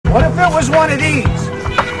What if it was one of these?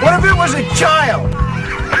 What if it was a child?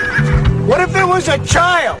 What if it was a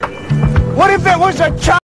child? What if it was a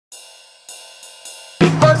child?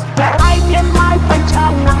 Because I'm in my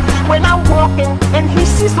vagina when I'm walking, and he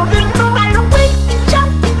sees so little right away. He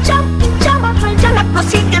jump, my vagina,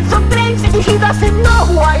 cause he gets so crazy. He doesn't know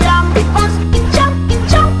who I am because he jump,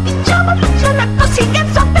 my vagina, cause he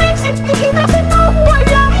gets so crazy. He doesn't know who I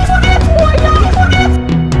am. He forgets who I am. He forgets.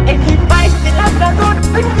 And he buys the Labrador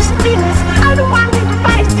with his penis. I don't want him to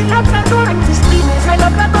buy the Labrador with his penis. The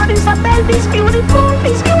Labrador is a baby, he's beautiful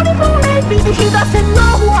baby. He doesn't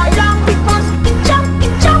know who I am because he jump,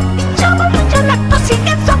 my vagina, cause he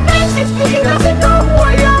gets so crazy. He doesn't know who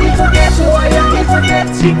I am. He forgets who I am. He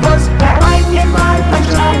forgets because I'm in my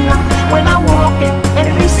vagina when I'm walking,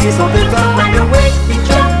 and he sees so little right away. He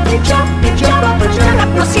jump, my vagina,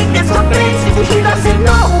 cause he gets so crazy. He doesn't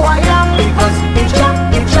know who I am because he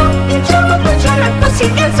jump, my vagina, cause he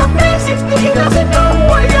gets so crazy. He doesn't know who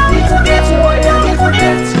I am. He forgets who I am. He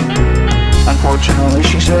forgets. Unfortunately,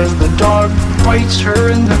 she says the dog bites her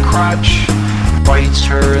in the crotch. Bites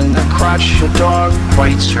her in the crotch. The dog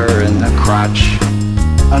bites her in the crotch.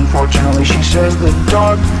 Unfortunately, she says the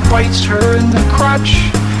dog bites her in the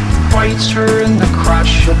crotch. Bites her in the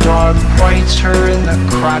crotch. The dog bites her in the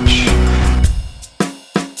crotch.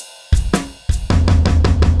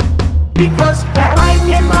 Because I'm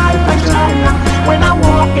in my vagina when I'm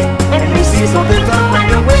walking, and he sees so little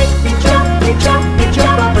right away. He jump,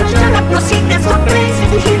 my vagina, cause he gets so crazy.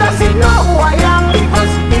 He doesn't know who I am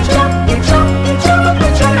because he jump, my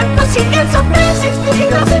vagina, cause he gets so crazy. He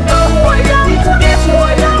doesn't know who I am. He forgets who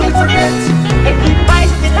I am. He forgets. And he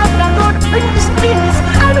buys the Labrador with his penis.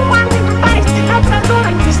 I don't want him to buy the Labrador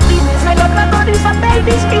with his penis. The Labrador is a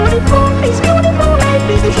baby, he's beautiful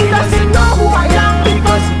baby. He doesn't know who I am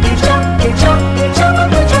because he jump, my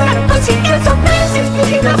vagina, cause he gets so crazy.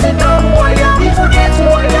 He doesn't know who I am. He forgets who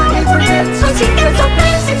I am. He forgets. Cause he gets so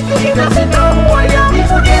crazy. He doesn't know who I am. He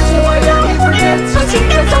forgets who I am. He forgets. Cause he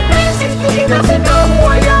gets so crazy. He doesn't know who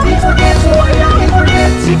I am. He forgets who I am. He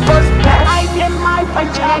forgets. Because I'm in my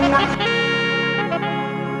vagina.